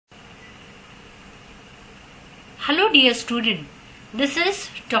Hello dear student, this is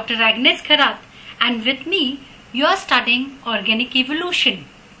Dr. Agnes Kharat and with me you are studying Organic Evolution.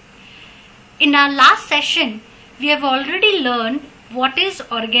 In our last session, we have already learned what is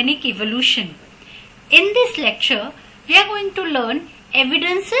Organic Evolution. In this lecture, we are going to learn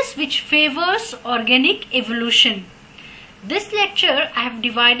evidences which favors Organic Evolution. This lecture I have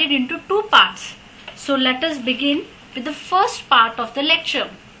divided into two parts. So let us begin with the first part of the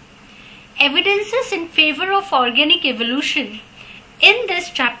lecture. Evidences in favor of organic evolution. In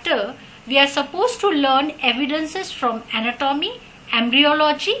this chapter, we are supposed to learn evidences from anatomy,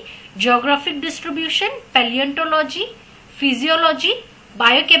 embryology, geographic distribution, paleontology, physiology,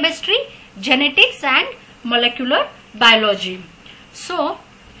 biochemistry, genetics and molecular biology. So,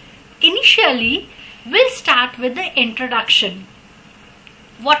 initially, we'll start with the introduction.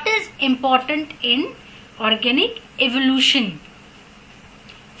 What is important in organic evolution?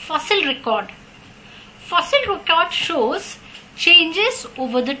 Fossil record. Fossil record shows changes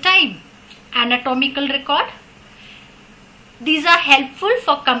over the time. Anatomical record. These are helpful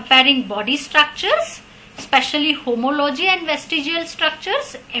for comparing body structures, especially homology and vestigial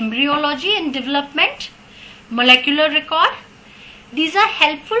structures, embryology and development. Molecular record. These are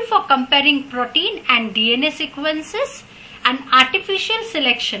helpful for comparing protein and DNA sequences and artificial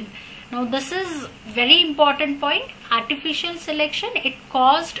selection. Now this is very important point. Artificial selection, it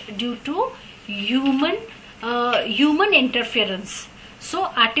caused due to human interference. So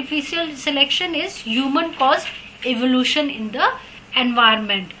artificial selection is human caused evolution in the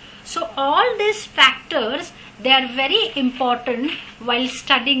environment. So all these factors, they are very important while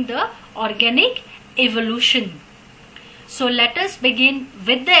studying the organic evolution. So let us begin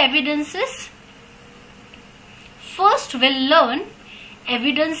with the evidences. First we'll learn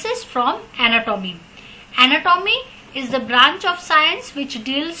evidences from anatomy. Anatomy is the branch of science which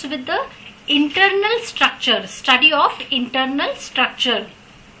deals with the internal structure, study of internal structure.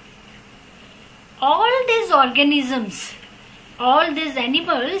 All these organisms, all these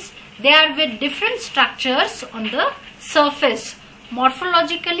animals, they are with different structures on the surface.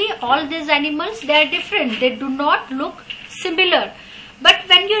 Morphologically, all these animals, they are different. They do not look similar. But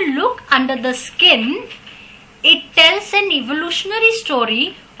when you look under the skin, it tells an evolutionary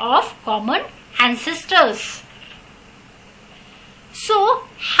story of common ancestors. So,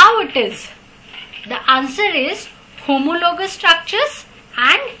 how it is? The answer is homologous structures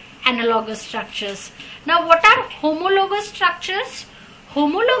and analogous structures. Now, what are homologous structures?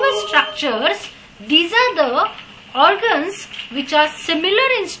 Homologous structures, these are the organs which are similar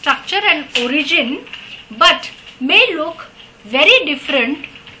in structure and origin but may look very different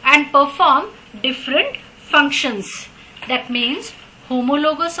and perform different functions. That means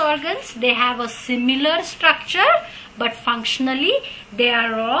homologous organs, they have a similar structure but functionally they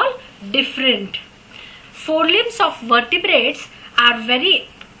are all different. Forelimbs of vertebrates are very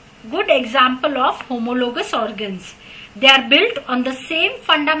good example of homologous organs. They are built on the same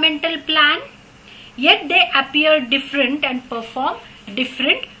fundamental plan, yet they appear different and perform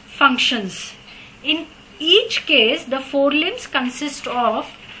different functions. In each case, the forelimbs consist of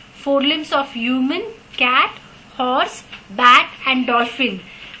forelimbs of human, cat, horse, bat and dolphin.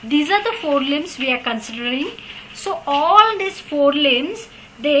 These are the forelimbs we are considering. So all these forelimbs,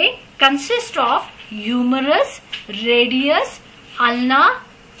 they consist of humerus, radius, ulna,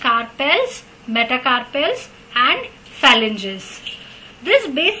 carpels, metacarpals and phalanges. This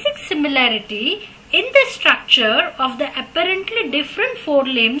basic similarity in the structure of the apparently different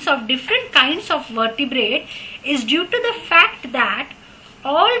forelimbs of different kinds of vertebrate is due to the fact that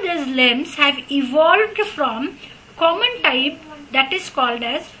all these limbs have evolved from common type that is called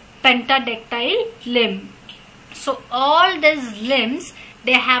as pentadactyl limb. So all these limbs,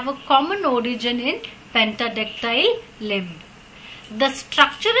 they have a common origin in pentadactyl limb. The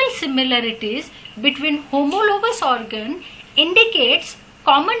structural similarities between homologous organ indicates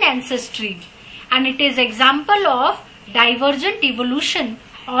common ancestry and it is example of divergent evolution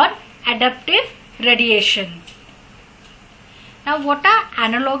or adaptive radiation. Now what are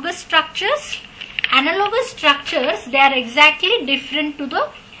analogous structures? Analogous structures, they are exactly different to the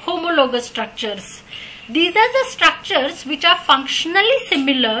homologous structures. These are the structures which are functionally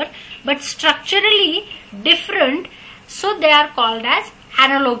similar but structurally different, so they are called as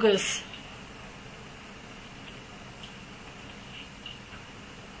analogous.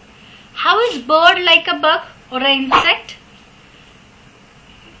 How is bird like a bug or an insect?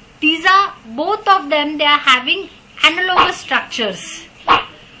 These are, both of them, they are having analogous structures.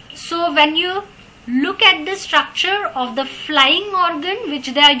 So when you look at the structure of the flying organ which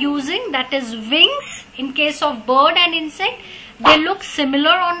they are using, that is wings in case of bird and insect, they look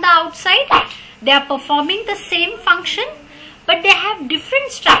similar on the outside. They are performing the same function, but they have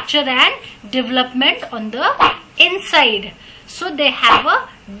different structure and development on the inside. So they have a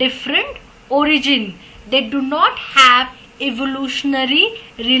different origin. They do not have evolutionary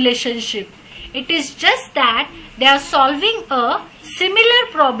relationship. It is just that they are solving a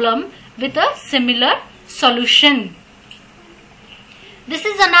similar problem with a similar solution. This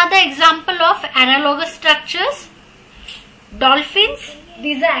is another example of analogous structures. Dolphins,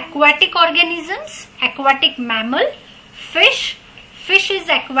 these are aquatic organisms, aquatic mammal. Fish is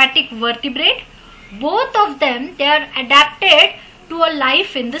aquatic vertebrate. Both of them, they are adapted to a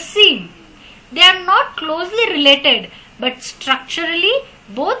life in the sea. They are not closely related, but structurally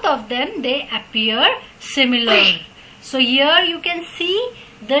both of them, they appear similar. So here you can see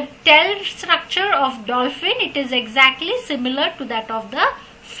the tail structure of dolphin. It is exactly similar to that of the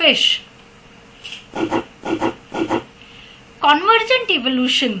fish. Convergent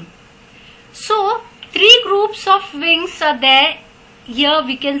evolution. So three groups of wings are there. Here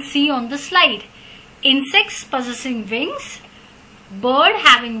we can see on the slide. Insects possessing wings, bird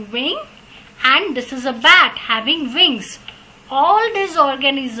having wing, and this is a bat having wings. All these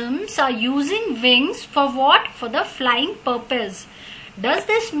organisms are using wings for what? For the flying purpose. Does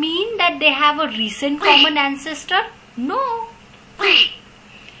this mean that they have a recent common ancestor? No.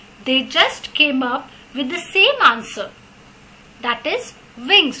 They just came up with the same answer. That is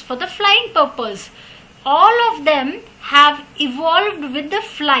wings for the flying purpose. All of them have evolved with the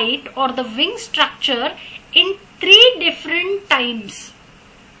flight or the wing structure in 3 different times,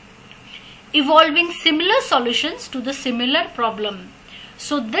 evolving similar solutions to the similar problem.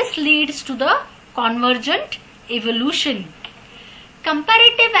 So this leads to the convergent evolution.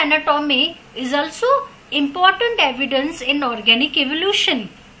 Comparative anatomy is also important evidence in organic evolution.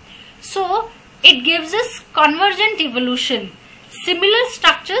 So it gives us convergent evolution, similar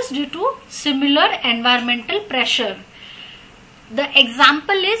structures due to similar environmental pressure. The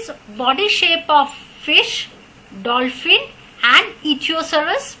example is body shape of fish, dolphin and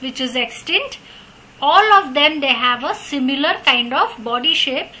Ichthyosaurus, which is extinct. All of them, they have a similar kind of body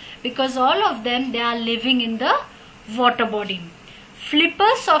shape because all of them, they are living in the water body.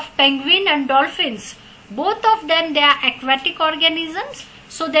 Flippers of penguin and dolphins, both of them, they are aquatic organisms.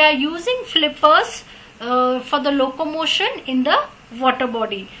 So they are using flippers for the locomotion in the water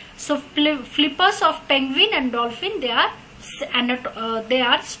body. So flippers of penguin and dolphin, they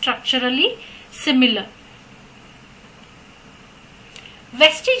are structurally similar.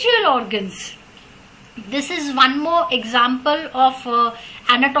 Vestigial organs. This is one more example of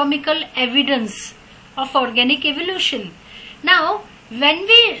anatomical evidence of organic evolution. Now, when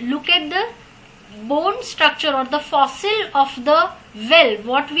we look at the bone structure or the fossil of the whale,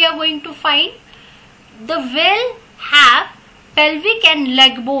 what we are going to find? The whale have pelvic and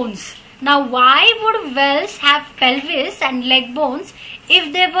leg bones. Now, why would whales have pelvis and leg bones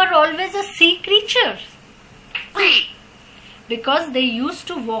if they were always a sea creature? Because they used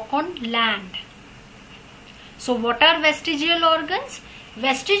to walk on land. So what are vestigial organs?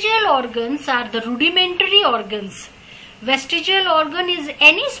 Vestigial organs are the rudimentary organs. Vestigial organ is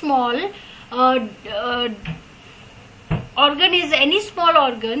any small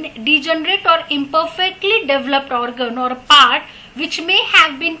organ, degenerate or imperfectly developed organ or part which may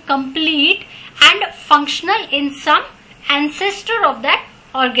have been complete and functional in some ancestor of that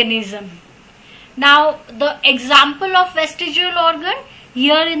organism. Now the example of vestigial organ,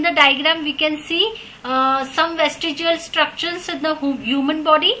 here in the diagram we can see some vestigial structures in the human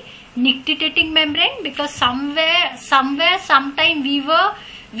body. Nictitating membrane, because sometime we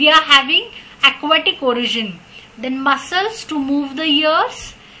are having aquatic origin. Then muscles to move the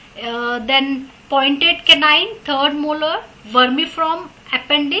ears, then pointed canine, third molar, vermiform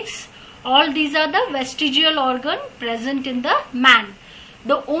appendix. All these are the vestigial organ present in the man.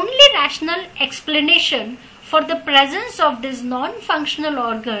 The only rational explanation for the presence of this non-functional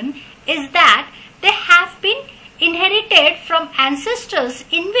organ is that they have been inherited from ancestors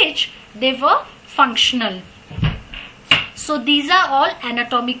in which they were functional. So these are all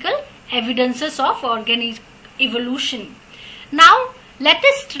anatomical evidences of organic evolution. Now let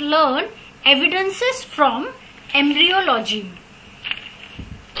us learn evidences from embryology.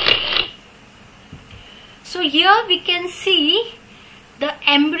 So here we can see the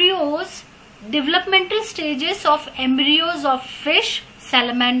embryos, developmental stages of embryos of fish,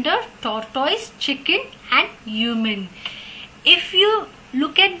 salamander, tortoise, chicken and human. If you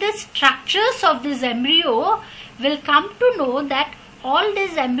look at the structures of this embryo, we'll come to know that all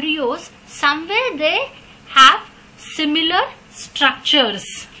these embryos, somewhere they have similar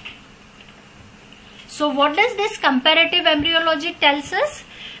structures. So what does this comparative embryology tells us?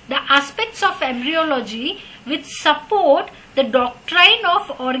 the aspects of embryology which support the doctrine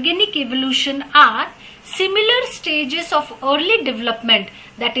of organic evolution are similar stages of early development,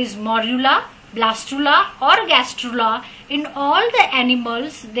 that is morula, blastula or gastrula. In all the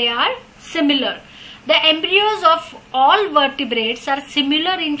animals they are similar. The embryos of all vertebrates are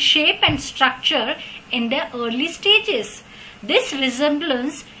similar in shape and structure in their early stages. This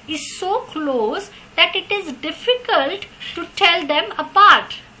resemblance is so close that it is difficult to tell them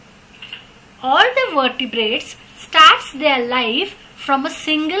apart. All the vertebrates starts their life from a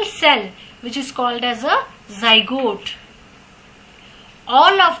single cell, which is called as a zygote.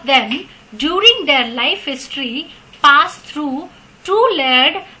 All of them during their life history pass through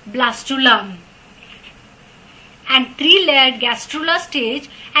two-layered blastula and three-layered gastrula stage,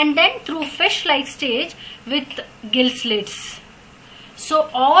 and then through fish-like stage with gill slits. So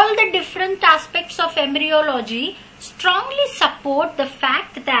all the different aspects of embryology strongly support the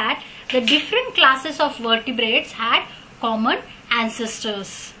fact that the different classes of vertebrates had common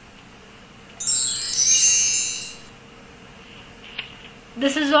ancestors.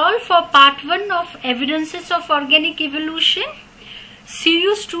 This is all for part 1 of evidences of organic evolution. See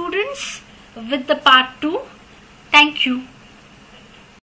you students with the part 2. Thank you.